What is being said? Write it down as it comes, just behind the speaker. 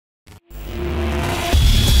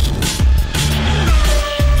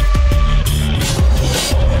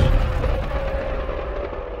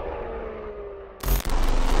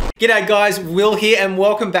G'day guys, Will here and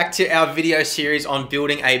welcome back to our video series on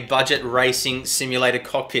building a budget racing simulator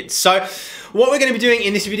cockpit. So what we're going to be doing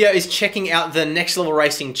in this video is checking out the Next Level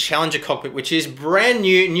Racing Challenger cockpit, which is brand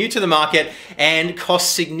new to the market and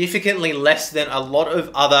costs significantly less than a lot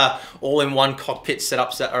of other all-in-one cockpit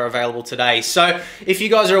setups that are available today. So if you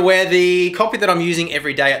guys are aware, the cockpit that I'm using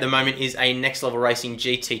every day at the moment is a Next Level Racing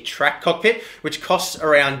GT Track cockpit, which costs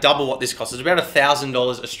around double what this costs. It's about $1,000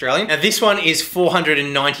 Australian. Now this one is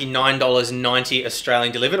 $499.90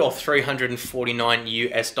 Australian delivered, or 349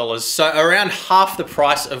 US dollars. So around half the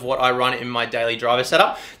price of what I run in my daily driver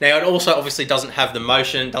setup. Now it also obviously doesn't have the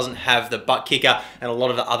motion, doesn't have the butt kicker, and a lot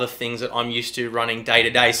of the other things that I'm used to running day to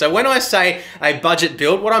day. So when I say a budget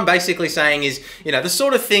build, what I'm basically saying is, you know, the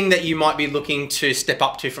sort of thing that you might be looking to step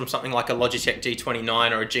up to from something like a Logitech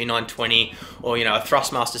G29 or a G920 or, you know, a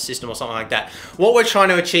Thrustmaster system or something like that. What we're trying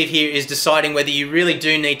to achieve here is deciding whether you really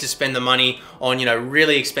do need to spend the money on, you know,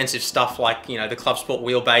 really expensive stuff like, you know, the Club Sport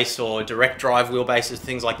wheelbase or direct drive wheelbases,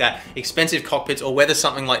 things like that, expensive cockpits, or whether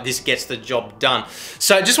something like this gets the job done.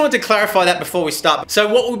 So I just wanted to clarify that before we start. So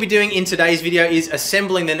what we'll be doing in today's video is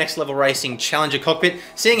assembling the Next Level Racing Challenger cockpit,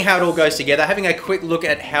 seeing how it all goes together, having a quick look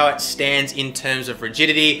at how it stands in terms of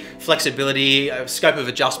rigidity, flexibility, scope of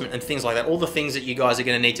adjustment, and things like that. All the things that you guys are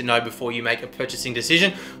going to need to know before you make a purchasing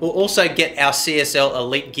decision. We'll also get our CSL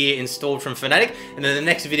Elite gear installed from Fanatec, and then the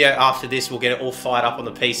next video after this we'll get it all fired up on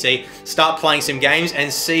the PC, start playing some games,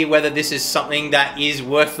 and see whether this is something that is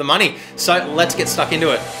worth the money. So let's get stuck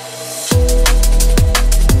into it.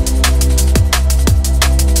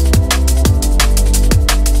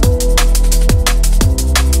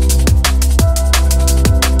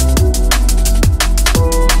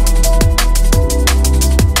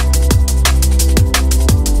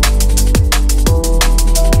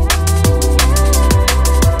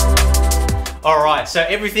 So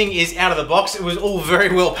everything is out of the box. It was all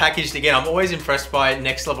very well packaged. Again, I'm always impressed by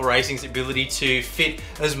Next Level Racing's ability to fit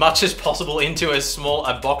as much as possible into as small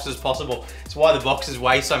a box as possible. It's why the boxes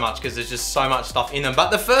weigh so much, because there's just so much stuff in them. But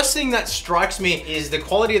the first thing that strikes me is the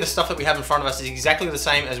quality of the stuff that we have in front of us is exactly the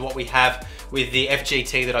same as what we have with the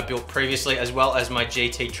FGT that I built previously, as well as my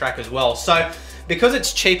GT Track as well. So because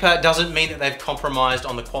it's cheaper doesn't mean that they've compromised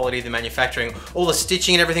on the quality of the manufacturing. All the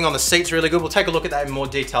stitching and everything on the seat's really good. We'll take a look at that in more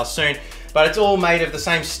detail soon. But it's all made of the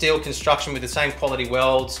same steel construction with the same quality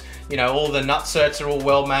welds. You know, all the nutserts are all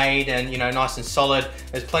well made and, you know, nice and solid.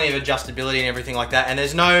 There's plenty of adjustability and everything like that. And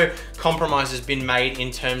there's no compromises been made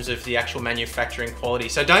in terms of the actual manufacturing quality.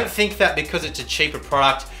 So don't think that because it's a cheaper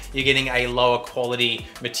product, you're getting a lower quality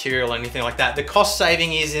material or anything like that. The cost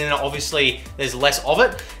saving is in, obviously there's less of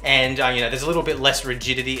it, and you know, there's a little bit less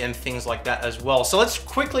rigidity and things like that as well. So let's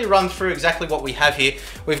quickly run through exactly what we have here.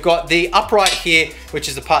 We've got the upright here, which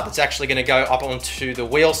is the part that's actually going to go up onto the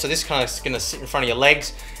wheel. So this kind of is going to sit in front of your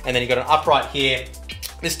legs, and then you've got an upright here.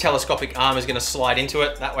 This telescopic arm is going to slide into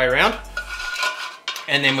it that way around.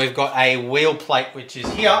 And then we've got a wheel plate, which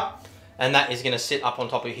is here, and that is going to sit up on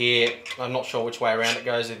top of here. I'm not sure which way around it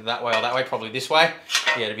goes, either that way or that way, probably this way.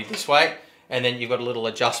 Yeah, it'll be this way. And then you've got a little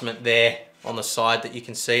adjustment there on the side that you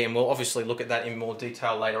can see, and we'll obviously look at that in more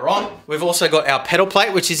detail later on. We've also got our pedal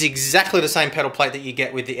plate, which is exactly the same pedal plate that you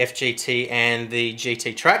get with the FGT and the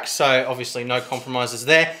GT Track, so obviously no compromises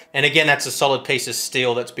there. And again, that's a solid piece of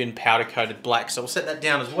steel that's been powder coated black, so we'll set that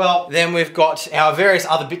down as well. Then we've got our various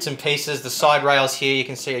other bits and pieces. The side rails here, you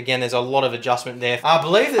can see again there's a lot of adjustment there. I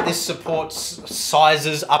believe that this supports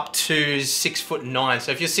sizes up to 6'9",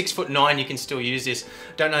 so if you're 6'9", you can still use this.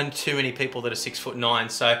 Don't know too many people that are 6'9",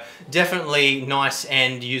 so definitely nice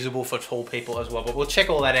and usable for tall people as well, but we'll check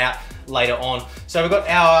all that out later on. So we've got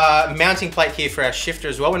our mounting plate here for our shifter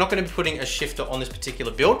as well. We're not going to be putting a shifter on this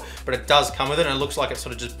particular build, but it does come with it, and it looks like it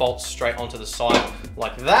sort of just bolts straight onto the side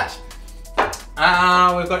like that.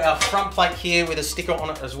 We've got our front plate here with a sticker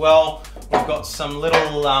on it as well. We've got some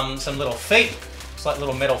little feet. It's like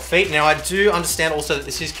little metal feet. Now I do understand also that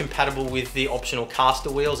this is compatible with the optional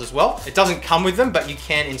caster wheels as well. It doesn't come with them, but you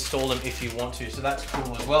can install them if you want to. So that's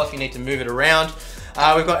cool as well if you need to move it around.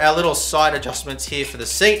 We've got our little side adjustments here for the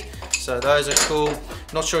seat. So those are cool.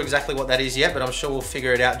 Not sure exactly what that is yet, but I'm sure we'll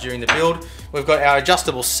figure it out during the build. We've got our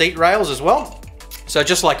adjustable seat rails as well. So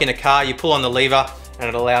just like in a car, you pull on the lever and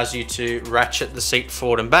it allows you to ratchet the seat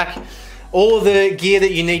forward and back. All the gear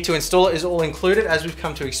that you need to install it is all included, as we've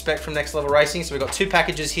come to expect from Next Level Racing. So we've got two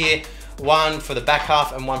packages here one for the back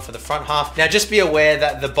half and one for the front half. Now just be aware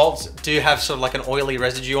that the bolts do have sort of like an oily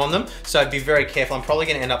residue on them, so be very careful. I'm probably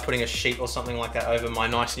going to end up putting a sheet or something like that over my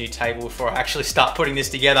nice new table before I actually start putting this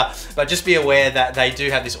together, but just be aware that they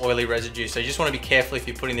do have this oily residue, so you just want to be careful if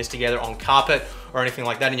you're putting this together on carpet or anything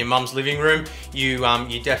like that in your mum's living room. You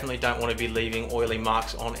definitely don't want to be leaving oily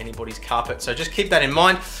marks on anybody's carpet, so just keep that in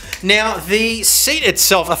mind. Now the seat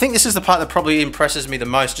itself, I think this is the part that probably impresses me the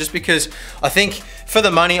most, just because I think for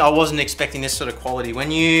the money I wasn't expecting this sort of quality.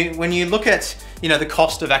 When you look at, you know, the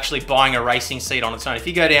cost of actually buying a racing seat on its own, if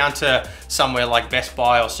you go down to somewhere like Best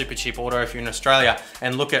Buy or Super Cheap Auto if you're in Australia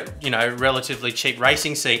and look at, you know, relatively cheap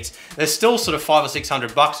racing seats, they're still sort of $500 or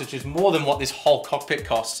 $600, which is more than what this whole cockpit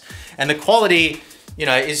costs. And the quality, you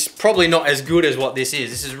know, is probably not as good as what this is.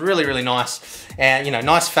 This is really, really nice. And, you know,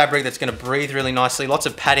 nice fabric that's gonna breathe really nicely. Lots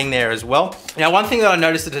of padding there as well. Now, one thing that I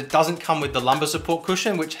noticed that it doesn't come with the lumbar support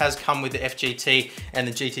cushion, which has come with the FGT and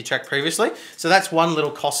the GT Track previously. So that's one little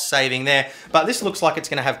cost saving there. But this looks like it's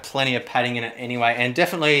gonna have plenty of padding in it anyway. And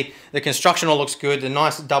definitely the construction all looks good. The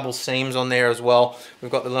nice double seams on there as well. We've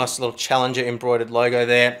got the nice little Challenger embroidered logo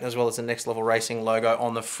there, as well as the Next Level Racing logo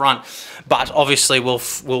on the front. But obviously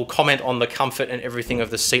we'll comment on the comfort and everything of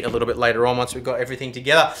the seat a little bit later on once we've got everything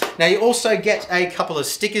together. Now you also get a couple of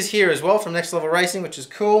stickers here as well from Next Level Racing, which is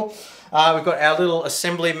cool. We've got our little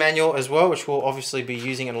assembly manual as well, which we'll obviously be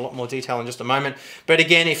using in a lot more detail in just a moment. But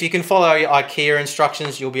again, if you can follow your IKEA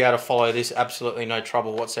instructions, you'll be able to follow this absolutely no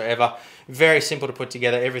trouble whatsoever. Very simple to put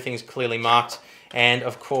together, everything's clearly marked. And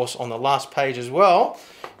of course, on the last page as well,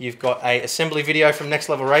 you've got a assembly video from Next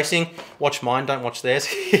Level Racing. Watch mine, don't watch theirs.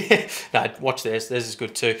 No, watch theirs, theirs is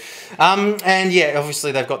good too. And yeah,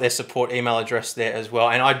 obviously they've got their support email address there as well.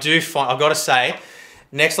 And I do find, I've got to say,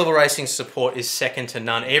 Next Level Racing support is second to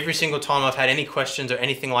none. Every single time I've had any questions or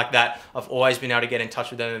anything like that, I've always been able to get in touch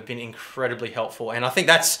with them. They've been incredibly helpful. And I think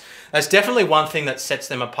that's definitely one thing that sets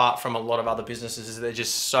them apart from a lot of other businesses, is they're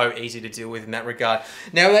just so easy to deal with in that regard.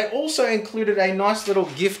 Now, they also included a nice little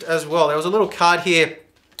gift as well. There was a little card here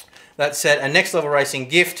that said, "A Next Level Racing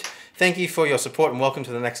gift. Thank you for your support and welcome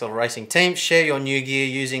to the Next Level Racing team. Share your new gear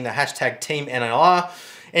using the hashtag TeamNLR.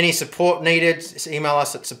 Any support needed, email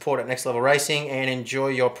us at support@Next Level Racing and enjoy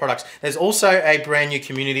your products." There's also a brand new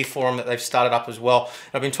community forum that they've started up as well.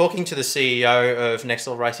 I've been talking to the CEO of Next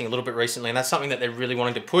Level Racing a little bit recently, and that's something that they're really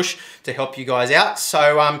wanting to push to help you guys out.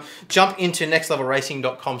 So jump into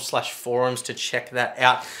nextlevelracing.com/forums to check that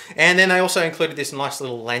out. And then they also included this nice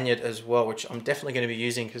little lanyard as well, which I'm definitely going to be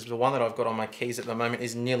using because the one that I've got on my keys at the moment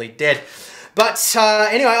is nearly dead. But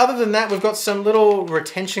anyway, other than that, we've got some little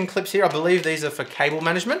retention clips here. I believe these are for cable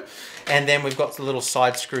management. And then we've got the little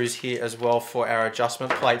side screws here as well for our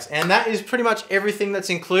adjustment plates. And that is pretty much everything that's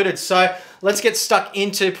included. So let's get stuck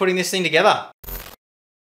into putting this thing together.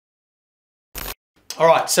 All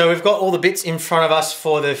right, so we've got all the bits in front of us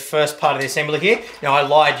for the first part of the assembly here. Now I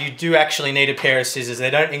lied, you do actually need a pair of scissors. They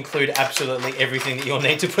don't include absolutely everything that you'll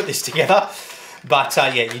need to put this together. But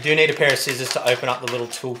yeah, you do need a pair of scissors to open up the little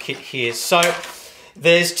toolkit here. So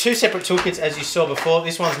there's two separate toolkits as you saw before.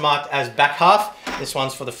 This one's marked as back half, this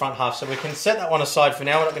one's for the front half. So we can set that one aside for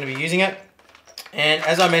now, we're not going to be using it. And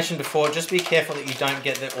as I mentioned before, just be careful that you don't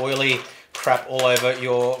get the oily crap all over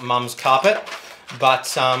your mum's carpet.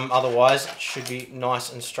 But otherwise, it should be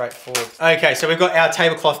nice and straightforward. Okay, so we've got our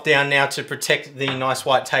tablecloth down now to protect the nice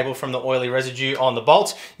white table from the oily residue on the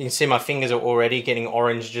bolts. You can see my fingers are already getting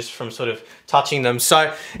orange just from sort of touching them.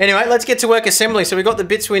 So anyway, let's get to work assembly. So we've got the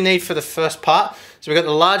bits we need for the first part. So we've got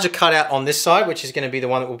the larger cutout on this side, which is going to be the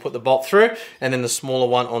one that we'll put the bolt through, and then the smaller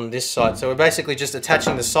one on this side. So we're basically just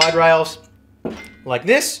attaching the side rails like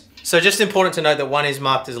this. So just important to note that one is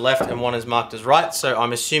marked as left and one is marked as right. So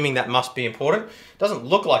I'm assuming that must be important. Doesn't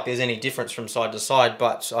look like there's any difference from side to side,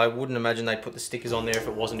 but I wouldn't imagine they'd put the stickers on there if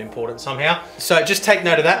it wasn't important somehow. So just take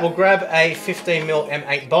note of that. We'll grab a 15mm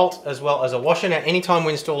M8 bolt as well as a washer. Now, anytime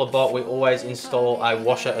we install a bolt, we always install a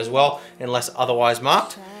washer as well, unless otherwise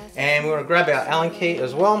marked. And we're gonna grab our Allen key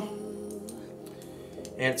as well.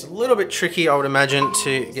 And it's a little bit tricky, I would imagine,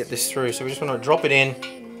 to get this through. So we just wanna drop it in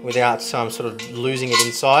without sort of losing it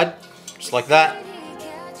inside, just like that.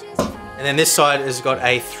 And then this side has got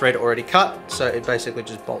a thread already cut, so it basically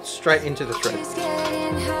just bolts straight into the thread.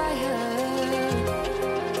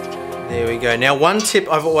 There we go. Now, one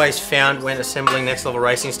tip I've always found when assembling Next Level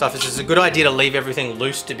Racing stuff is it's a good idea to leave everything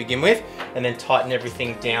loose to begin with, and then tighten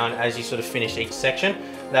everything down as you sort of finish each section.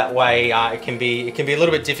 That way, it can be a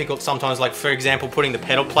little bit difficult sometimes. Like for example, putting the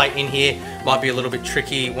pedal plate in here might be a little bit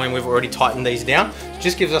tricky when we've already tightened these down. It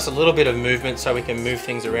just gives us a little bit of movement so we can move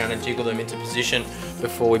things around and jiggle them into position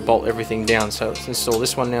before we bolt everything down. So let's install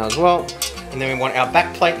this one now as well. And then we want our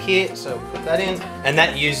back plate here, so we'll put that in. And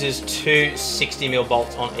that uses two 60mm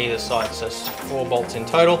bolts on either side, so 4 bolts in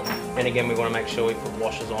total. And again, we want to make sure we put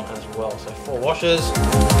washers on as well. So 4 washers.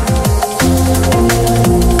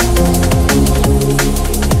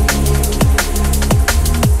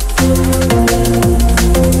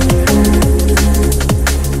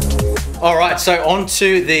 Alright, so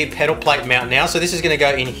onto the pedal plate mount now. So this is going to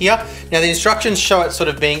go in here. Now the instructions show it sort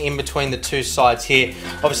of being in between the two sides here.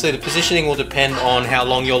 Obviously the positioning will depend on how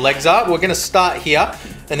long your legs are. We're going to start here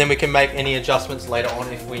and then we can make any adjustments later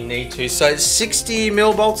on if we need to. So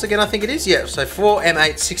 60mm bolts again, I think it is. Yeah, so 4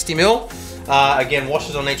 M8 60mm. Again,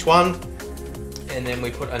 washers on each one. And then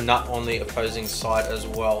we put a nut on the opposing side as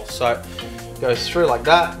well. So it goes through like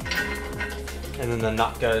that. And then the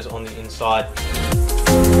nut goes on the inside.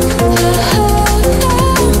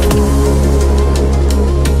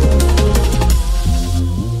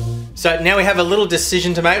 So now we have a little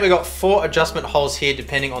decision to make. We've got 4 adjustment holes here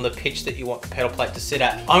depending on the pitch that you want the pedal plate to sit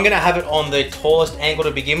at. I'm going to have it on the tallest angle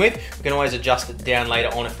to begin with. We can always adjust it down later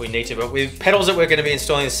on if we need to, but with pedals that we're going to be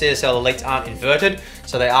installing, the CSL Elites aren't inverted,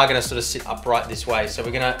 so they are going to sort of sit upright this way. So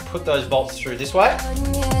we're going to put those bolts through this way.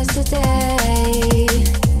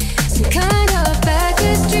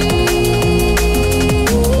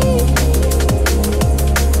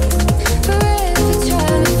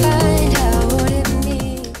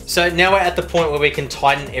 So now we're at the point where we can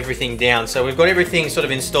tighten everything down. So we've got everything sort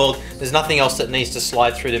of installed. There's nothing else that needs to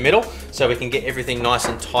slide through the middle, so we can get everything nice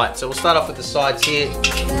and tight. So we'll start off with the sides here.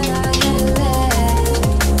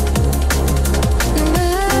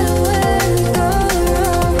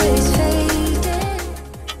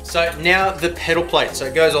 So now the pedal plate. So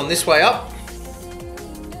it goes on this way up.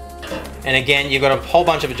 And again, you've got a whole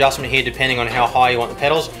bunch of adjustment here depending on how high you want the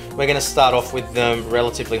pedals. We're gonna start off with them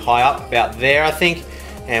relatively high up, about there I think.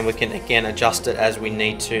 And we can again adjust it as we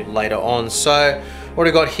need to later on. So what do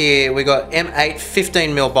we got here? We got M8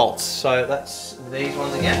 15mm bolts. So that's these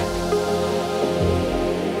ones again.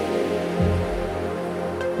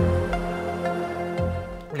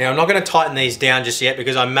 Now I'm not going to tighten these down just yet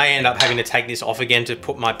because I may end up having to take this off again to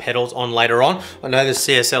put my pedals on later on. I know the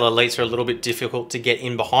CSL Elites are a little bit difficult to get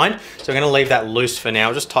in behind, so I'm going to leave that loose for now.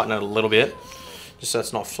 I'll just tighten it a little bit, just so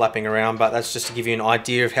it's not flapping around, but that's just to give you an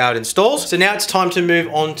idea of how it installs. So now it's time to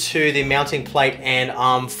move on to the mounting plate and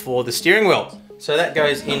arm for the steering wheel. So that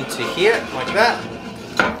goes into here like that.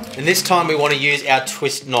 And this time we want to use our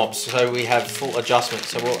twist knobs so we have full adjustment.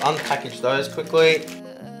 So we'll unpackage those quickly.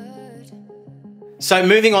 So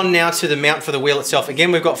moving on now to the mount for the wheel itself.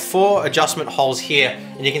 Again, we've got 4 adjustment holes here,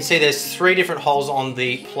 and you can see there's 3 different holes on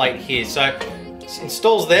the plate here. So it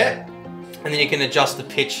installs there, and then you can adjust the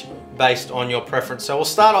pitch based on your preference. So we'll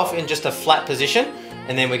start off in just a flat position,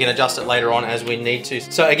 and then we can adjust it later on as we need to.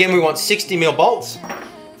 So again, we want 60mm bolts,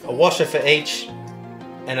 a washer for each,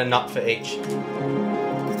 and a nut for each.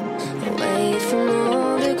 Away from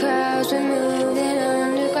all the crowds, we're moving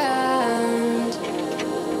underground.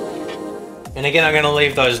 And again, I'm going to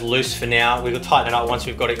leave those loose for now. We will tighten it up once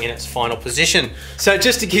we've got it in its final position. So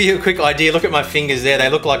just to give you a quick idea, look at my fingers there. They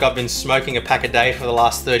look like I've been smoking a pack a day for the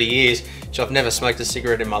last 30 years, which I've never smoked a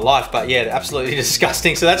cigarette in my life, but yeah, absolutely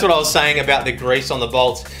disgusting. So that's what I was saying about the grease on the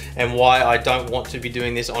bolts and why I don't want to be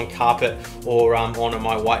doing this on carpet or on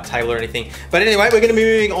my white table or anything. But anyway, we're gonna be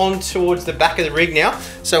moving on towards the back of the rig now.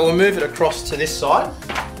 So we'll move it across to this side,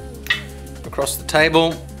 across the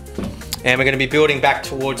table. And we're going to be building back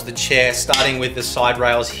towards the chair, starting with the side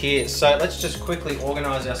rails here. So let's just quickly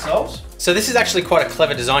organize ourselves. So this is actually quite a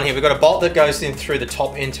clever design here. We've got a bolt that goes in through the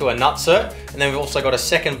top into a nutsert, and then we've also got a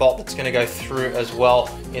second bolt that's going to go through as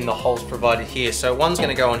well in the holes provided here. So one's going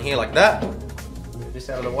to go on here like that. Move this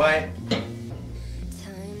out of the way.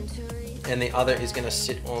 And the other is going to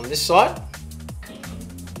sit on this side.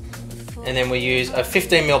 And then we use a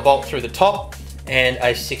 15mm bolt through the top and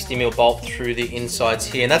a 60mm bolt through the insides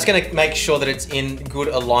here. And that's going to make sure that it's in good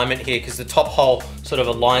alignment here, because the top hole sort of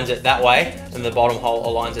aligns it that way and the bottom hole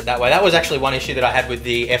aligns it that way. That was actually one issue that I had with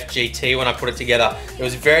the FGT when I put it together. It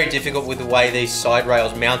was very difficult with the way these side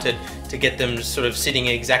rails mounted to get them sort of sitting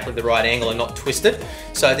at exactly the right angle and not twisted.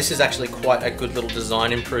 So this is actually quite a good little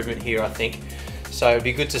design improvement here, I think. So it'd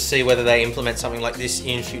be good to see whether they implement something like this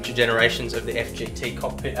in future generations of the FGT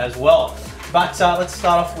cockpit as well. But let's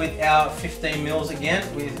start off with our 15mm again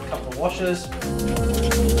with a couple of washers.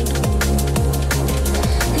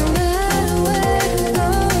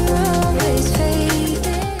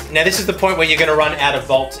 Now this is the point where you're going to run out of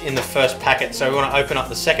bolts in the first packet. So we want to open up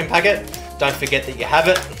the second packet. Don't forget that you have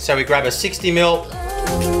it. So we grab a 60mm.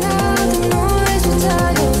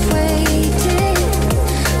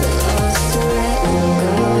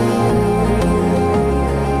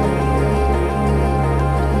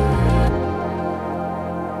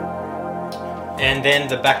 and then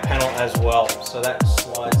the back panel as well. So that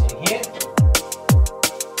slides in here.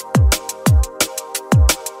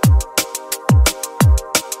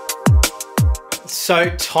 So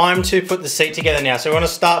time to put the seat together now. So we want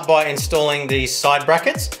to start by installing the side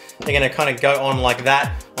brackets. They're going to kind of go on like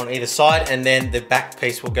that on either side, and then the back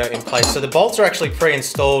piece will go in place. So the bolts are actually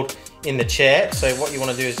pre-installed in the chair. So what you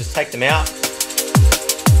want to do is just take them out.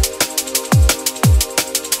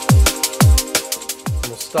 And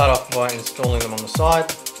we'll start off by installing them on the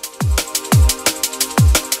side.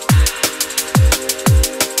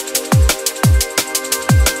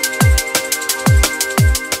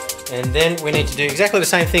 And then we need to do exactly the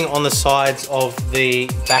same thing on the sides of the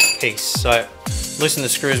back piece. So loosen the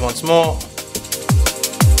screws once more.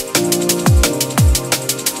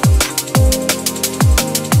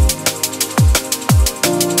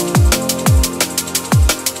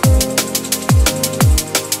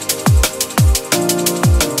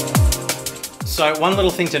 So one little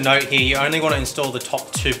thing to note here, you only want to install the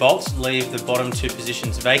top 2 bolts, leave the bottom 2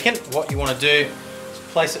 positions vacant. What you want to do is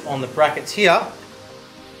place it on the brackets here.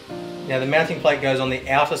 Now the mounting plate goes on the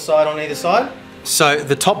outer side on either side. So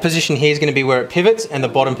the top position here is going to be where it pivots, and the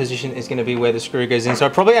bottom position is going to be where the screw goes in. So I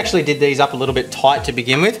probably actually did these up a little bit tight to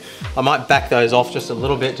begin with. I might back those off just a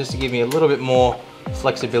little bit, just to give me a little bit more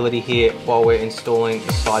flexibility here while we're installing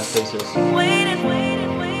the side pieces.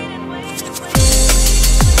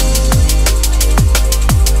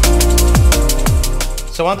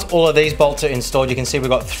 So once all of these bolts are installed, you can see we've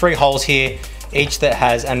got 3 holes here, each that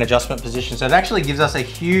has an adjustment position. So it actually gives us a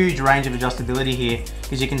huge range of adjustability here,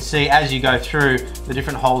 because you can see as you go through, the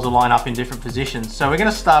different holes will line up in different positions. So we're going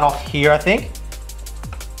to start off here, I think.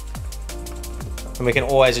 And we can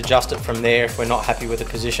always adjust it from there if we're not happy with the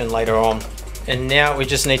position later on. And now we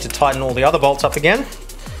just need to tighten all the other bolts up again.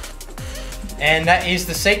 And that is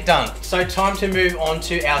the seat done. So time to move on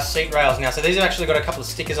to our seat rails now. So these have actually got a couple of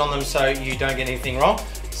stickers on them so you don't get anything wrong.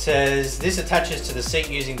 It says this attaches to the seat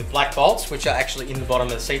using the black bolts, which are actually in the bottom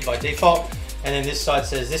of the seat by default. And then this side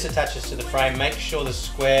says this attaches to the frame. Make sure the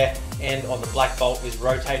square end of the black bolt is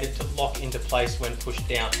rotated to lock into place when pushed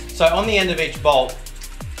down. So on the end of each bolt,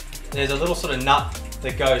 there's a little sort of nut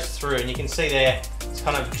that goes through, and you can see there, it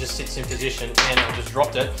kind of just sits in position, and I just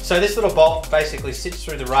dropped it. So this little bolt basically sits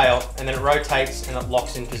through the rail, and then it rotates and it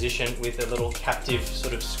locks in position with a little captive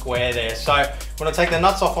sort of square there. So I'm going to take the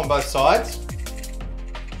nuts off on both sides,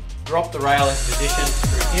 drop the rail into position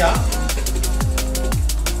through here.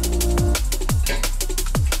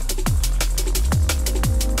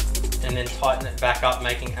 And then tighten it back up,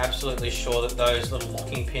 making absolutely sure that those little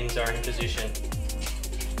locking pins are in position.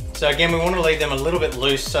 So again, we want to leave them a little bit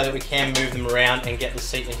loose so that we can move them around and get the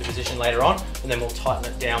seat into position later on, and then we'll tighten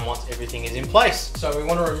it down once everything is in place. So we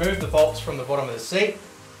want to remove the bolts from the bottom of the seat,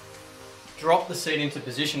 drop the seat into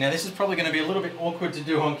position. Now this is probably going to be a little bit awkward to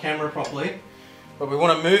do on camera properly, but we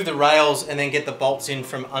want to move the rails and then get the bolts in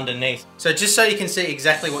from underneath. So just so you can see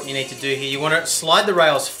exactly what you need to do here, you want to slide the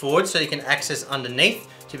rails forward so you can access underneath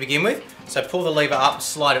to begin with. So pull the lever up,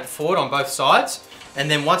 slide it forward on both sides. And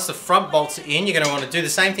then once the front bolts are in, you're going to want to do the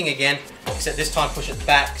same thing again, except this time push it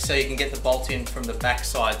back so you can get the bolt in from the back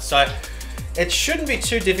side. So it shouldn't be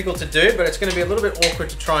too difficult to do, but it's going to be a little bit awkward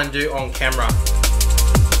to try and do on camera.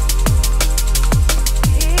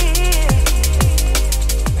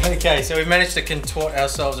 Okay, so we've managed to contort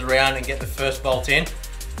ourselves around and get the first bolt in,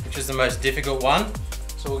 which is the most difficult one.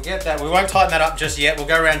 So we'll get that. We won't tighten that up just yet. We'll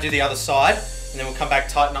go around and do the other side, and then we'll come back,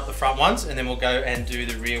 tighten up the front ones, and then we'll go and do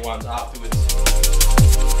the rear ones afterwards.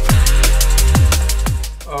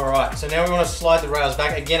 Alright, so now we want to slide the rails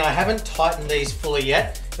back. Again, I haven't tightened these fully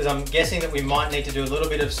yet, because I'm guessing that we might need to do a little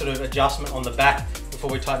bit of sort of adjustment on the back before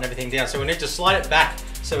we tighten everything down. So we need to slide it back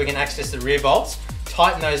so we can access the rear bolts,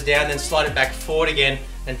 tighten those down, then slide it back forward again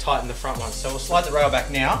and tighten the front ones. So we'll slide the rail back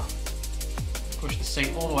now, push the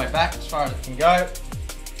seat all the way back as far as it can go,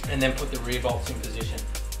 and then put the rear bolts in position.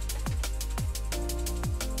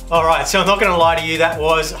 Alright, so I'm not going to lie to you, that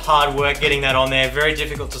was hard work getting that on there. Very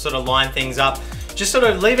difficult to sort of line things up. Just sort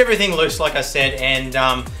of leave everything loose, like I said, and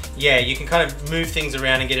yeah, you can kind of move things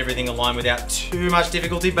around and get everything aligned without too much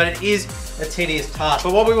difficulty, but it is a tedious task.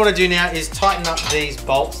 But what we want to do now is tighten up these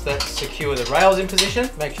bolts that secure the rails in position,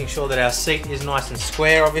 making sure that our seat is nice and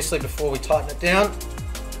square, obviously, before we tighten it down.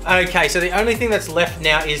 Okay, so the only thing that's left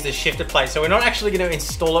now is the shifter plate. So we're not actually going to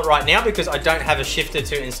install it right now because I don't have a shifter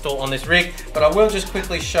to install on this rig, but I will just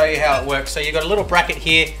quickly show you how it works. So you've got a little bracket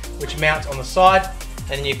here which mounts on the side,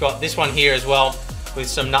 and then you've got this one here as well with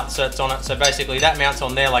some nutserts on it. So basically that mounts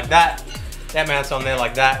on there like that, that mounts on there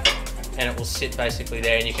like that, and it will sit basically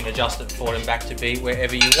there, and you can adjust it forward and back to be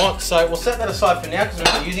wherever you want. So we'll set that aside for now because we're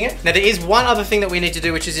not using it. Now there is one other thing that we need to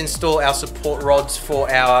do, which is install our support rods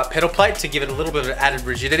for our pedal plate to give it a little bit of added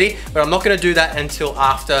rigidity, but I'm not going to do that until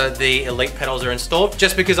after the Elite pedals are installed,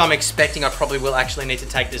 just because I'm expecting I probably will actually need to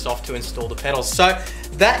take this off to install the pedals. So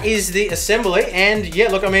that is the assembly, and yeah,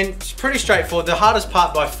 look, I mean, it's pretty straightforward. The hardest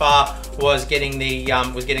part by far was getting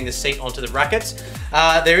the seat onto the brackets.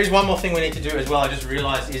 There is one more thing we need to do as well, I just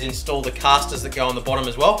realized, is install the casters that go on the bottom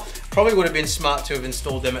as well. Probably would have been smart to have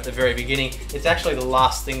installed them at the very beginning. It's actually the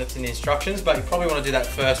last thing that's in the instructions, but you probably want to do that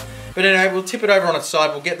first. But anyway, we'll tip it over on its side,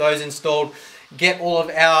 we'll get those installed, get all of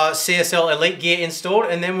our CSL Elite gear installed,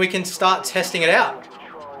 and then we can start testing it out.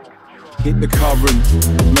 Hit the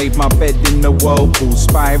current, made my bed in the whirlpool,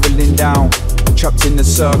 spiraling down, trapped in a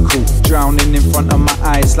circle, drowning in front of my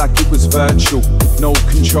eyes like it was virtual. No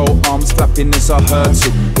control, arms flapping as I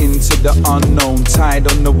hurtle into the unknown,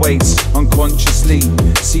 tied on the weights, unconsciously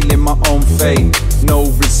sealing my own fate. No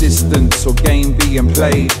resistance or game being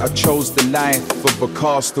played. I chose the life of a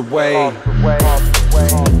castaway.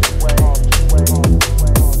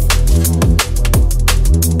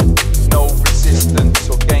 No resistance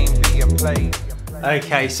or game being played.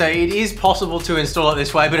 Okay, so it is possible to install it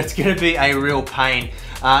this way, but it's going to be a real pain.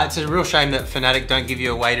 It's a real shame that Fanatec don't give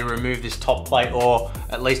you a way to remove this top plate, or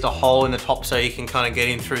at least a hole in the top so you can kind of get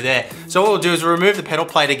in through there. So what we'll do is we'll remove the pedal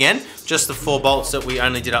plate again, just the 4 bolts that we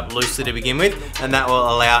only did up loosely to begin with, and that will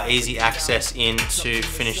allow easy access in to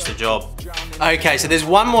finish the job. Okay, so there's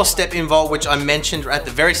one more step involved, which I mentioned at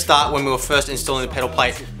the very start when we were first installing the pedal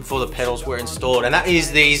plate before the pedals were installed, and that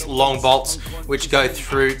is these long bolts which go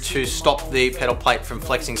through to stop the pedal plate from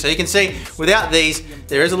flexing. So you can see without these,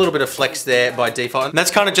 there is a little bit of flex there by default, and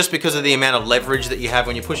that's kind of just because of the amount of leverage that you have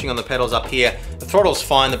when you're pushing on the pedals up here. The throttle's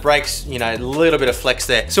fine, the brakes, you know, a little bit of flex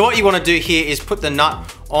there. So what you want to do here is put the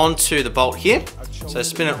nut onto the bolt here. So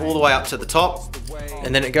spin it all the way up to the top,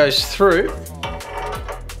 and then it goes through.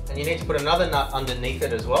 And you need to put another nut underneath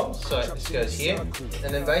it as well. So this goes here.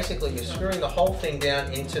 And then basically you're screwing the whole thing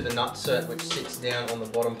down into the nutcert, which sits down on the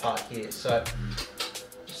bottom part here. So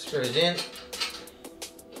screws in.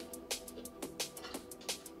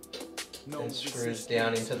 And screws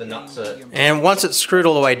down into the nutcert. And once it's screwed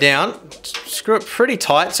all the way down, screw it pretty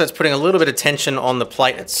tight so it's putting a little bit of tension on the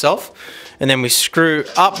plate itself. And then we screw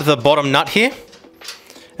up the bottom nut here.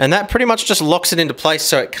 And that pretty much just locks it into place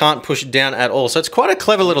so it can't push down at all. So it's quite a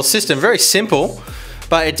clever little system, very simple,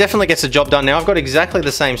 but it definitely gets the job done. Now I've got exactly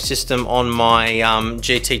the same system on my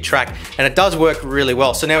GT track, and it does work really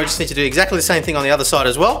well. So now we just need to do exactly the same thing on the other side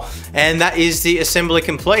as well, and that is the assembly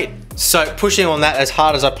complete. So pushing on that as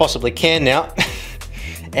hard as I possibly can now.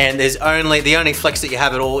 And the only flex that you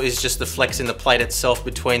have at all is just the flex in the plate itself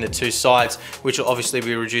between the 2 sides, which will obviously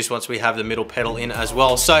be reduced once we have the middle pedal in as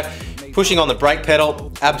well. So pushing on the brake pedal,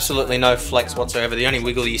 absolutely no flex whatsoever. The only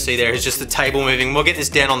wiggle you see there is just the table moving. We'll get this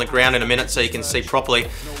down on the ground in a minute so you can see properly.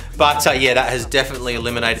 But yeah, that has definitely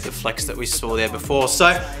eliminated the flex that we saw there before.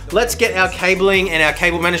 So let's get our cabling and our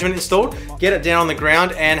cable management installed, get it down on the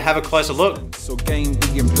ground and have a closer look. So game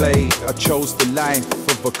being played, I chose the life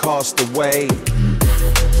of a castaway.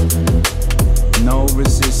 No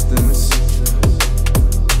resistance,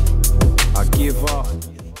 I give up.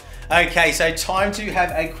 Okay, so time to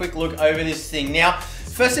have a quick look over this thing. Now,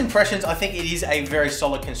 first impressions, I think it is a very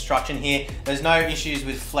solid construction here. There's no issues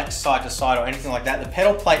with flex side to side or anything like that. The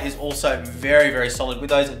pedal plate is also very, very solid with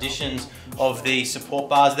those additions of the support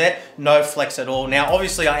bars there. No flex at all. Now,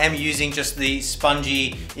 obviously I am using just the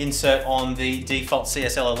spongy insert on the default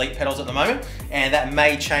CSL Elite pedals at the moment, and that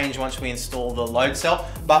may change once we install the load cell,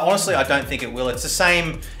 but honestly I don't think it will. It's the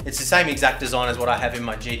same exact design as what I have in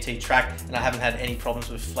my GT track, and I haven't had any problems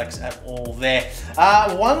with flex at all there.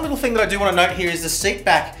 One little thing that I do want to note here is the seat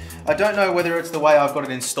back. I don't know whether it's the way I've got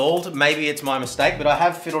it installed, maybe it's my mistake, but I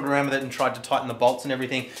have fiddled around with it and tried to tighten the bolts and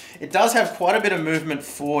everything. It does have quite a bit of movement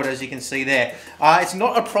forward, as you can see there. It's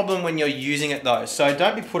not a problem when you're using it though, so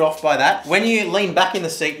don't be put off by that. When you lean back in the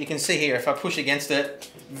seat, you can see here, if I push against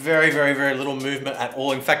it, very, very, very little movement at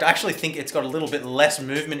all. In fact, I actually think it's got a little bit less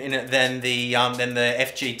movement in it than the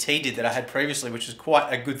FGT did that I had previously, which is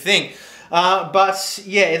quite a good thing. But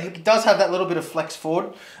yeah, it does have that little bit of flex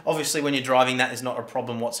forward. Obviously when you're driving, that is not a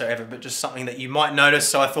problem whatsoever, but just something that you might notice,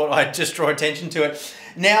 so I thought I'd just draw attention to it.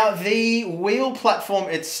 Now, the wheel platform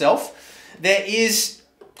itself, there is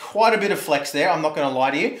quite a bit of flex there, I'm not going to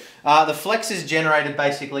lie to you. The flex is generated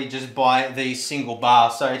basically just by the single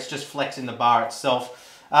bar, so it's just flexing the bar itself.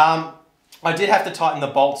 I did have to tighten the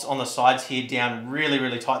bolts on the sides here down really,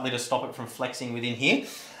 really tightly to stop it from flexing within here.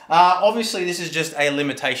 Obviously, this is just a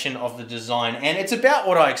limitation of the design, and it's about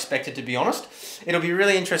what I expected, to be honest. It'll be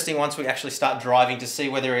really interesting once we actually start driving to see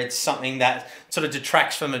whether it's something that sort of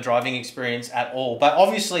detracts from the driving experience at all. But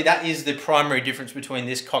obviously, that is the primary difference between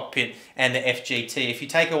this cockpit and the FGT. If you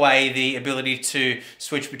take away the ability to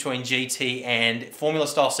switch between GT and Formula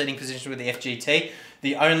style seating positions with the FGT,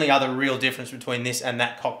 the only other real difference between this and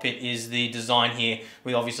that cockpit is the design here,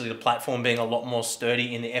 with obviously the platform being a lot more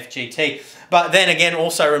sturdy in the FGT. But then again,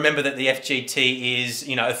 also remember that the FGT is,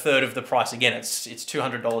 you know, a third of the price. Again, it's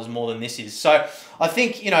 $200 more than this is. So I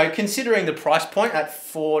think, you know, considering the price point at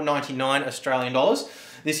 $499 Australian dollars,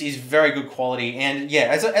 this is very good quality. And yeah,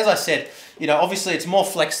 as I said, you know, obviously it's more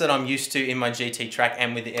flex than I'm used to in my GT track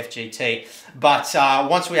and with the FGT. But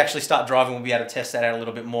once we actually start driving, we'll be able to test that out a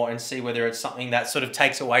little bit more and see whether it's something that sort of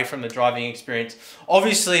takes away from the driving experience.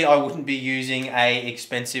 Obviously, I wouldn't be using a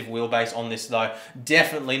expensive wheelbase on this though.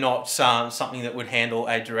 Definitely not something that would handle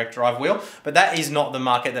a direct drive wheel, but that is not the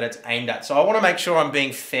market that it's aimed at. So I want to make sure I'm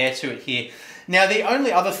being fair to it here. Now, the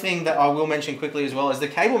only other thing that I will mention quickly as well is the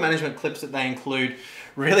cable management clips that they include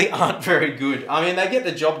really aren't very good. I mean, they get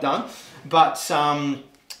the job done, but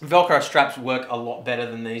Velcro straps work a lot better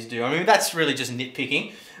than these do. I mean, that's really just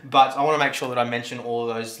nitpicking, but I want to make sure that I mention all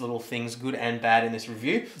of those little things, good and bad, in this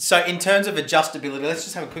review. So in terms of adjustability, let's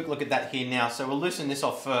just have a quick look at that here now. So we'll loosen this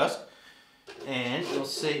off first, and you'll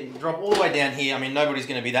see, drop all the way down here. I mean, nobody's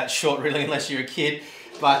going to be that short really unless you're a kid,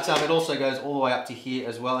 but it also goes all the way up to here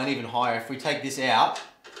as well, and even higher. If we take this out,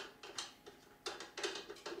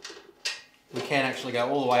 we can actually go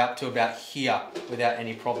all the way up to about here without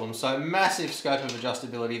any problem. So massive scope of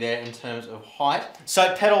adjustability there in terms of height.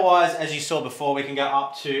 So pedal wise, as you saw before, we can go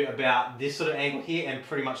up to about this sort of angle here and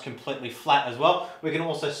pretty much completely flat as well. We can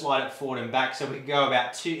also slide it forward and back. So we can go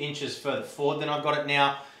about 2 inches further forward than I've got it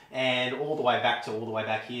now, and all the way back to all the way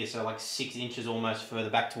back here. So like 6 inches almost further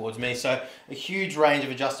back towards me. So a huge range of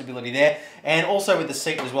adjustability there. And also with the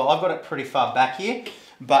seat as well, I've got it pretty far back here,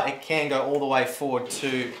 but it can go all the way forward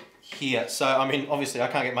to here. So I mean, obviously I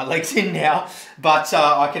can't get my legs in now, but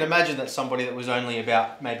I can imagine that somebody that was only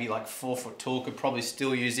about maybe like 4 foot tall could probably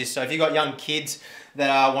still use this. So if you've got young kids that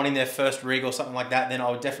are wanting their first rig or something like that, then I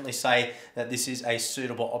would definitely say that this is a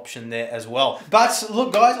suitable option there as well. But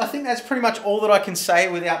look guys, I think that's pretty much all that I can say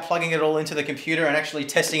without plugging it all into the computer and actually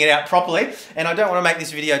testing it out properly. And I don't want to make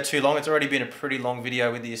this video too long. It's already been a pretty long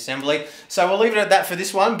video with the assembly. So we'll leave it at that for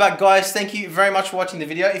this one. But guys, thank you very much for watching the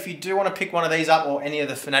video. If you do want to pick one of these up or any of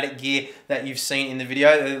the Fanatec gear that you've seen in the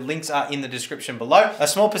video, the links are in the description below. A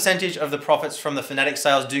small percentage of the profits from the Fanatec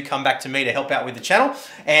sales do come back to me to help out with the channel.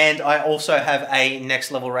 And I also have a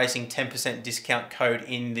Next Level Racing 10% discount code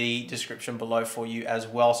in the description below for you as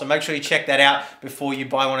well. So make sure you check that out before you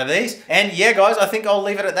buy one of these. And yeah, guys, I think I'll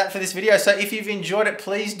leave it at that for this video. So if you've enjoyed it,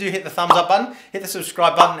 please do hit the thumbs up button, hit the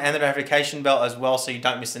subscribe button and the notification bell as well so you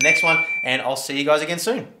don't miss the next one. And I'll see you guys again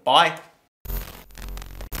soon. Bye.